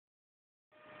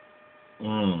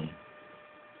Mm.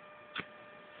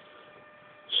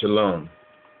 Shalom.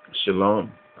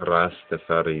 Shalom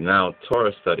Rastafari. Now,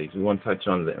 Torah studies. We want to touch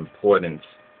on the importance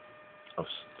of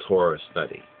Torah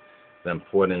study, the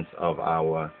importance of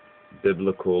our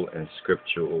biblical and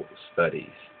scriptural studies,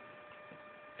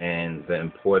 and the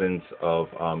importance of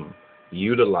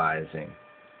utilizing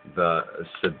the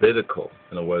sabbatical,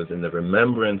 in other words, in the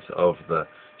remembrance of the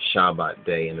Shabbat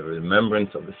day, in the remembrance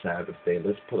of the Sabbath day.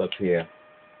 Let's pull up here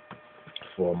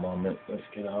for a moment. Let's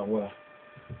get our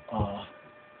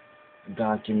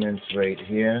documents right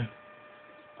here.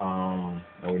 And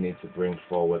we need to bring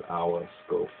forward our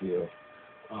Schofield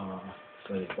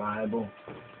study Bible,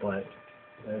 but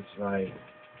let's write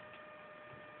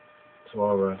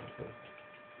Torah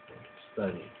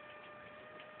study.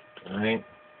 Alright?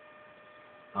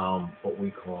 What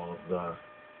we call the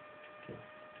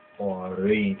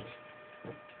Orit,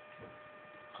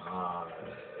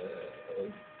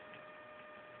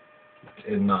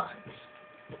 NAT,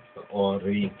 the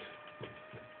Orit.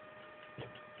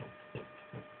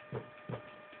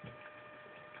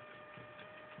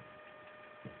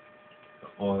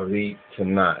 Orit to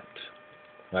NAT,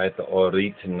 right? The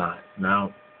Orit to NAT.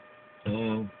 Now,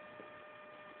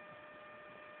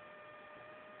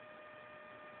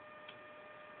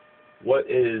 what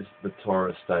is the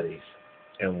Torah studies,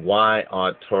 and why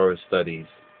are Torah studies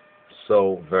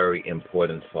so very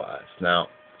important for us? Now,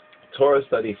 Torah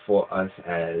study for us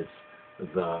as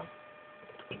the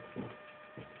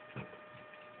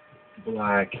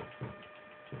Black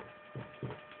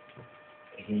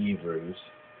Hebrews,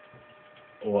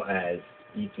 or as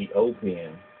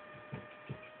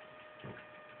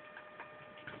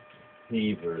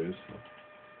Ethiopian-Hebrews,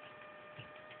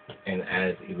 and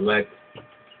as elect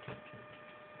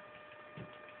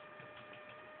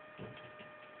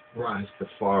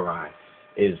Rastafari,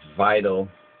 is vital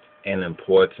and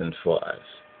important for us.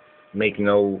 Make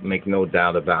no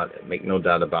doubt about it. Make no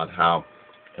doubt about how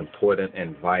important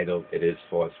and vital it is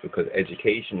for us, because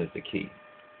education is the key.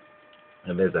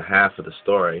 And there's a half of the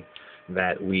story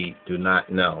that we do not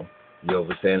know. You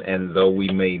understand? And though we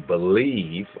may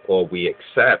believe or we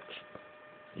accept,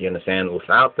 you understand,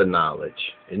 without the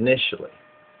knowledge initially,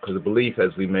 because the belief,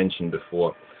 as we mentioned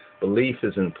before, belief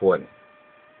is important.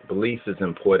 Belief is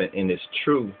important in its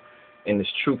true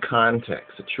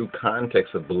context. The true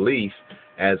context of belief,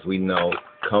 as we know,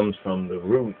 comes from the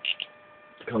root,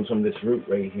 comes from this root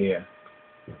right here,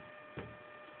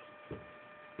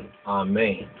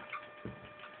 Amen,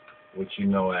 which you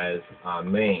know as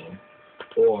Amen,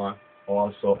 or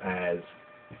also as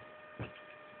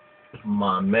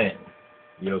Mamen.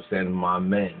 You understand?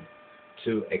 Mamen,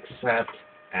 to accept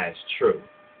as true,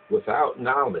 without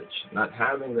knowledge, not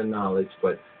having the knowledge,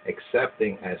 but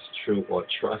accepting as true or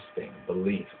trusting,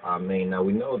 belief, Amen. Now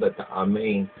we know that the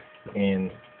Amen in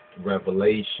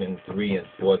Revelation 3 and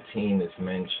 14 is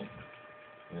mentioned.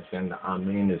 You understand? The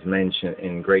Amen is mentioned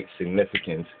in great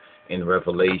significance in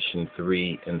Revelation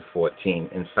 3 and 14.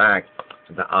 In fact,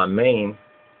 the Amen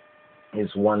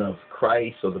is one of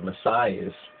Christ or the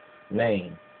Messiah's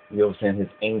name. You understand?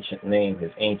 His ancient name,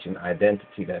 his ancient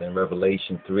identity, that in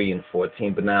Revelation 3 and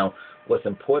 14. But now, what's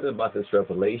important about this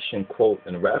Revelation quote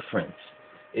and reference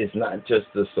is not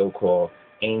just the so-called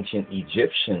ancient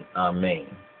Egyptian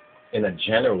Amen in a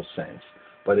general sense,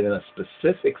 but in a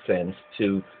specific sense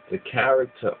to the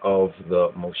character of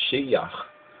the Moshiach,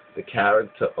 the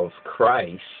character of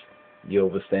Christ, you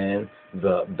understand,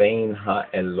 the Bein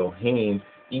Ha-Elohim,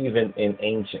 even in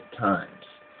ancient times.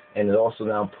 And it also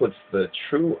now puts the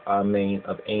true Amen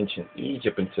of ancient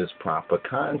Egypt into its proper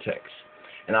context.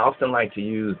 And I often like to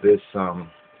use this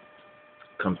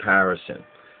comparison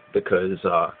because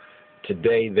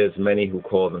today there's many who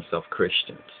call themselves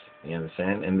Christians, you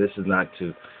understand? And this is not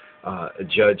to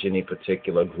judge any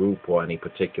particular group or any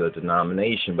particular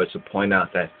denomination, but to point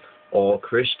out that all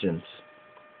Christians,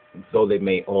 though they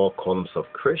may all call themselves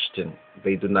Christian,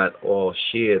 they do not all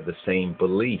share the same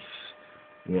belief,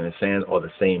 you understand, or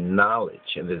the same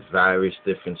knowledge, and there's various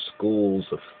different schools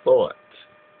of thought.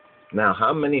 Now,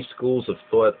 how many schools of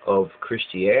thought of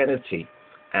Christianity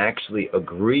actually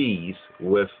agrees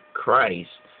with Christ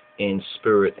in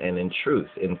spirit and in truth,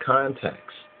 in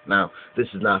context? Now, this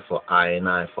is not for I and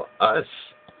I, for us,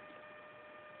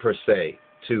 per se,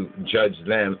 to judge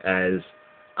them as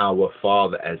our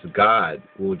Father, as God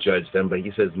will judge them, but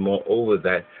he says moreover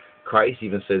that Christ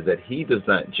even says that he does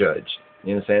not judge.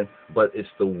 You understand? But it's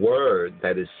the word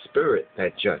that is spirit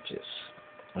that judges.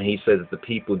 And he says that the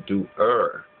people do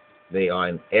err. They are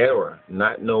in error,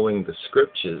 not knowing the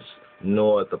scriptures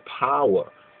nor the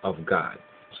power of God.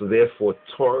 So therefore,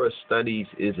 Torah studies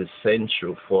is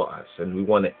essential for us, and we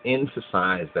want to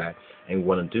emphasize that, and we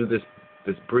want to do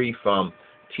this brief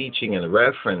teaching and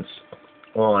reference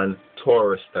on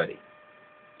Torah study.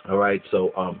 All right,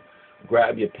 so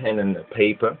grab your pen and the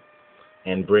paper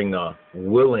and bring a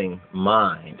willing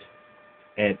mind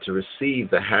and to receive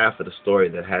the half of the story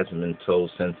that hasn't been told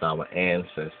since our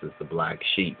ancestors, the black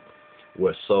sheep,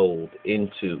 were sold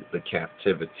into the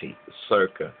captivity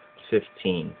circa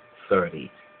 1530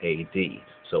 AD.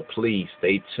 So please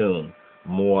stay tuned.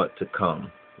 More to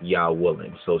come, Yah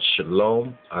willing. So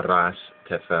shalom, aras,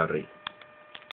 tefari.